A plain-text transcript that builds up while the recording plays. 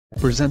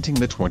Presenting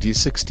the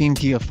 2016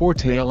 Kia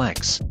Forte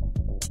LX.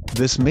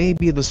 This may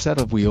be the set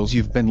of wheels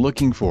you've been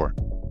looking for.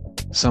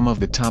 Some of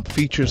the top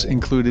features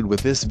included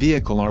with this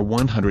vehicle are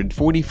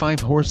 145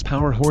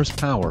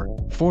 horsepower,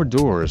 4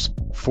 doors,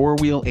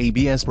 4-wheel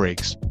ABS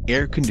brakes,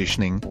 air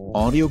conditioning,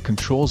 audio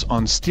controls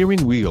on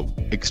steering wheel,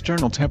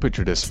 external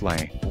temperature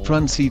display,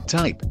 front seat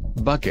type,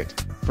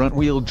 bucket,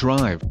 front-wheel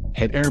drive,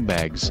 head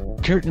airbags,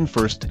 curtain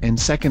first and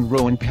second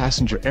row and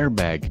passenger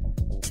airbag.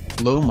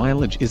 Low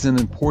mileage is an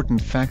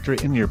important factor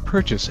in your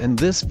purchase, and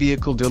this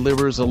vehicle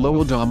delivers a low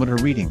odometer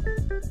reading.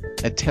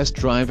 A test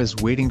drive is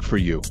waiting for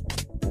you.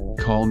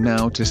 Call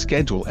now to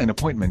schedule an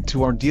appointment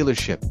to our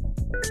dealership.